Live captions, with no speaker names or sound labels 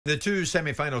The two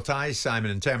semi-final ties, Simon,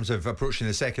 in terms of approaching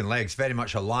the second legs, very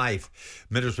much alive.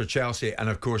 Middlesbrough, Chelsea, and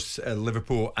of course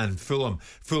Liverpool and Fulham.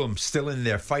 Fulham still in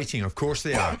there fighting, of course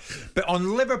they are. But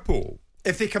on Liverpool,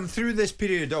 if they come through this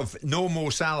period of no Mo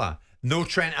Salah, no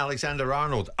Trent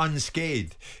Alexander-Arnold,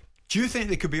 unscathed, do you think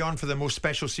they could be on for the most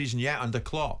special season yet under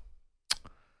Klopp?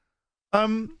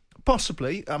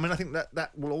 Possibly. I mean, I think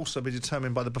that will also be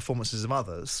determined by the performances of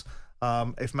others.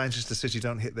 If Manchester City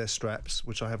don't hit their straps,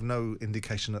 which I have no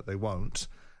indication that they won't,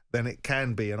 then it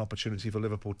can be an opportunity for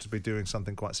Liverpool to be doing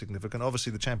something quite significant.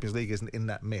 Obviously, the Champions League isn't in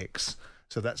that mix,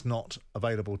 so that's not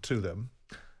available to them.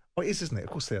 Oh, it is, isn't it? Of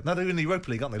course they are. No, they're in the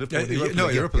Europa League, aren't they?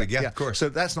 Europa League, yeah, of course. So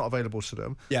that's not available to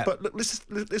them. Yeah. But look,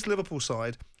 this Liverpool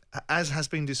side, as has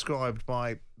been described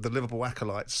by the Liverpool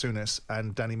acolytes, Souness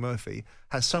and Danny Murphy,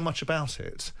 has so much about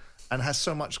it and has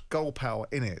so much goal power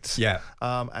in it. Yeah.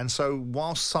 And so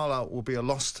whilst Salah will be a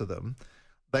loss to them,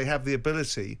 they have the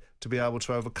ability to be able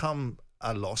to overcome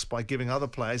a loss by giving other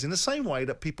players, in the same way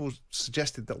that people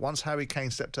suggested that once Harry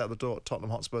Kane stepped out the door at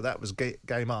Tottenham Hotspur, that was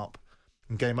game up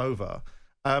and game over.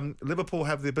 Liverpool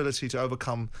have the ability to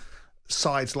overcome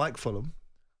sides like Fulham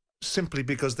simply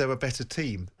because they're a better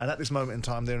team. And at this moment in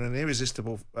time, they're in an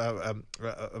irresistible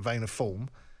vein of form.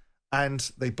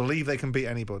 And they believe they can beat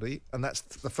anybody, and that's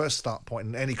the first start point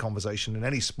in any conversation, in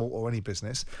any sport or any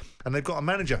business. And they've got a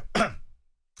manager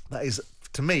that is,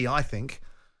 to me, I think,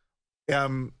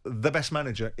 the best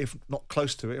manager, if not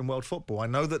close to it, in world football. I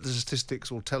know that the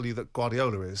statistics will tell you that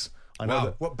Guardiola is. I know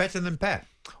that. What, better than Pep?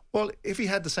 Well, if he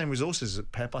had the same resources as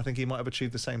Pep, I think he might have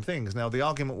achieved the same things. Now, the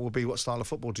argument will be, what style of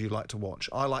football do you like to watch?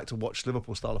 I like to watch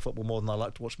Liverpool style of football more than I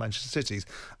like to watch Manchester City's.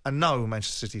 And no,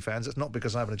 Manchester City fans, it's not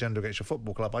because I have an agenda against your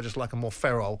football club. I just like a more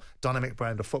feral, dynamic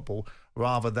brand of football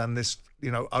rather than this,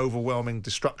 overwhelming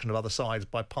destruction of other sides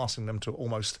by passing them to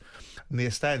almost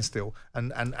near standstill.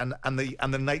 And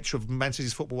the nature of Man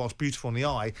City's football, whilst beautiful in the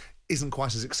eye, isn't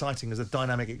quite as exciting as a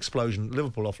dynamic explosion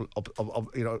Liverpool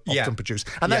often produce,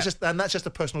 and that's just a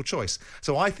personal choice.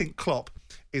 So I think Klopp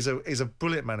is a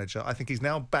brilliant manager. I think he's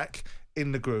now back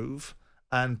in the groove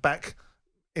and back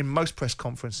in most press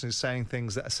conferences saying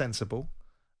things that are sensible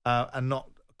and not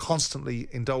constantly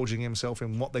indulging himself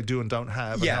in what they do and don't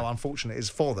have and how unfortunate it is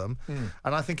for them.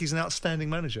 And I think he's an outstanding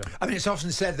manager. I mean, it's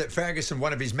often said that Ferguson,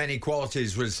 one of his many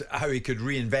qualities was how he could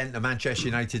reinvent the Manchester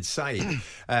United side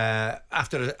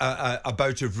after a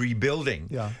bout of rebuilding.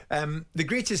 Yeah. The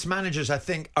greatest managers, I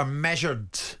think, are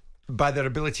measured by their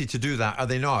ability to do that, are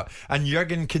they not? And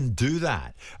Jurgen can do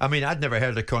that. I mean, I'd never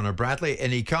heard of Conor Bradley,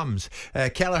 and he comes.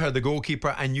 Kelleher, the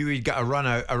goalkeeper, I knew he'd got a run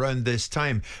out around this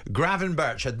time.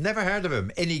 Gravenberch, I'd never heard of him,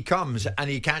 and he comes and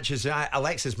he catches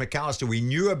Alexis McAllister, we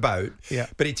knew about,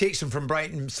 but he takes him from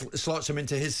Brighton, slots him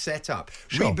into his setup.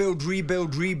 Sure.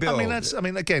 Rebuild. I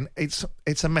mean, again, it's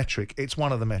a metric. It's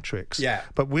one of the metrics. Yeah.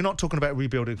 But we're not talking about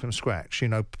rebuilding from scratch.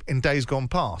 In days gone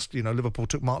past, Liverpool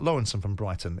took Mark Lawrenson from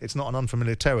Brighton. It's not an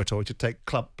unfamiliar territory to take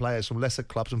club players from lesser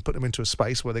clubs and put them into a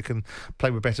space where they can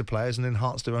play with better players and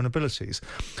enhance their own abilities.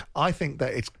 I think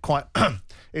that it's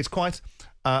quite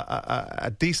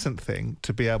a decent thing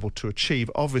to be able to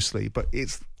achieve, obviously, but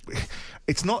it's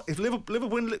not. If Liverpool,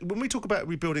 when we talk about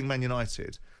rebuilding Man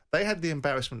United, they had the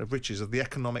embarrassment of riches of the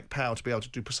economic power to be able to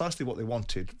do precisely what they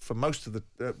wanted for most of the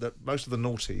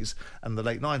noughties and the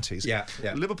late 90s. Yeah.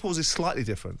 Liverpool's is slightly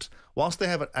different. Whilst they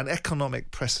have an economic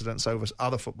precedence over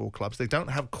other football clubs, they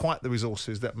don't have quite the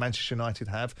resources that Manchester United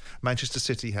have, Manchester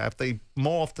City have. They,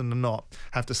 more often than not,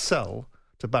 have to sell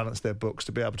to balance their books,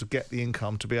 to be able to get the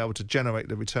income, to be able to generate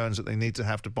the returns that they need to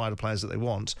have to buy the players that they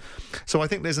want. So I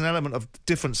think there's an element of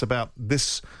difference about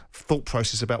this thought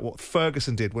process about what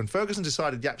Ferguson did. When Ferguson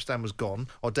decided Yapstam was gone,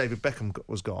 or David Beckham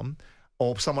was gone,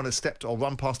 or someone had stepped or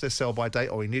run past their sell-by date,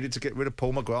 or he needed to get rid of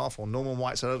Paul McGrath or Norman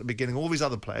Whiteside at the beginning, all these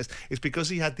other players, it's because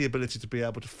he had the ability to be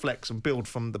able to flex and build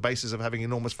from the basis of having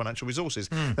enormous financial resources.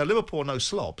 Now, Liverpool are no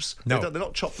slobs. No. They're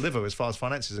not chopped liver as far as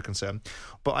finances are concerned.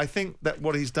 But I think that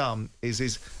what he's done is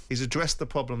he's addressed the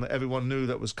problem that everyone knew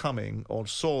that was coming, or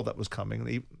saw that was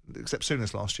coming, except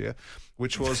Souness last year,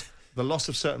 which was the loss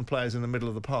of certain players in the middle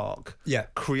of the park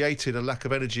created a lack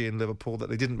of energy in Liverpool that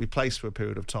they didn't replace for a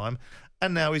period of time.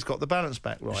 And now he's got the balance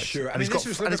back right. Sure. And, he's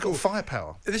got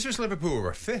firepower. This was Liverpool who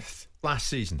were fifth last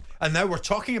season. And now we're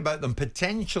talking about them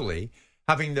potentially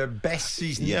having their best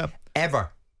season ever.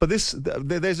 But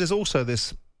there's also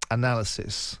this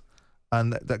analysis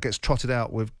and that gets trotted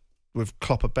out with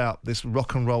Klopp about this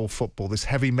rock and roll football, this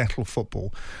heavy metal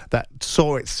football that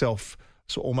saw itself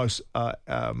almost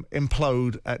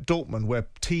implode at Dortmund, where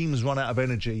teams run out of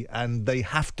energy and they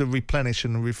have to replenish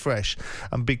and refresh.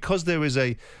 And because there is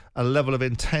a level of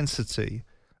intensity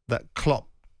that Klopp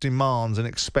demands and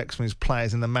expects from his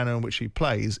players in the manner in which he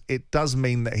plays, it does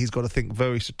mean that he's got to think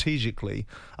very strategically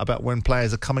about when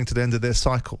players are coming to the end of their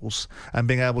cycles and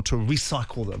being able to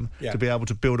recycle them to be able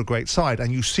to build a great side.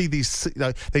 And you see these,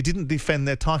 they didn't defend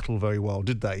their title very well,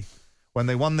 did they? When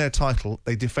they won their title,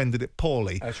 they defended it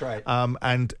poorly. That's right.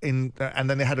 And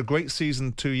then they had a great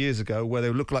season 2 years ago where they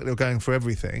looked like they were going for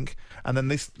everything. And then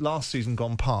this last season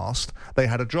gone past, they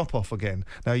had a drop-off again.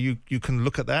 Now, you can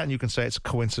look at that and you can say it's a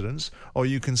coincidence, or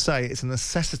you can say it's a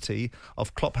necessity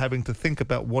of Klopp having to think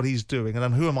about what he's doing.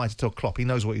 And who am I to tell Klopp? He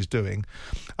knows what he's doing.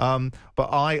 But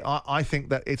I think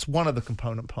that it's one of the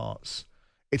component parts.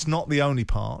 It's not the only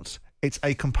part. It's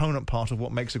a component part of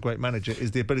what makes a great manager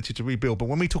is the ability to rebuild. But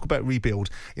when we talk about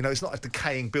rebuild, it's not a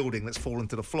decaying building that's fallen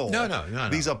to the floor. No.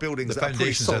 These are buildings that are pretty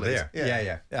foundations solid. are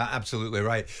there. Yeah, absolutely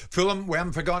right. Fulham, we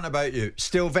haven't forgotten about you.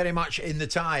 Still very much in the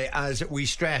tie, as we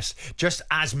stress, just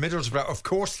as Middlesbrough, of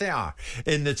course they are,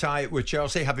 in the tie with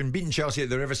Chelsea, having beaten Chelsea at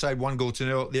the Riverside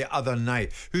 1-0 the other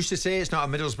night. Who's to say it's not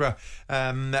a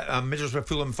Middlesbrough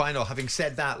Fulham final? Having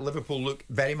said that, Liverpool look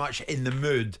very much in the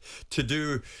mood to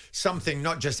do something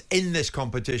not just in this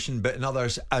competition but in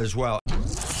others as well.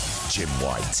 Jim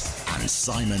White and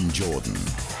Simon Jordan,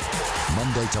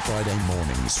 Monday to Friday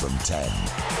mornings from 10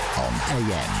 on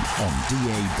AM, on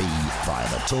DAB, via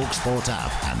the TalkSPORT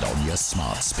app and on your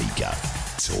smart speaker.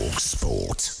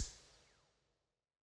 TalkSPORT.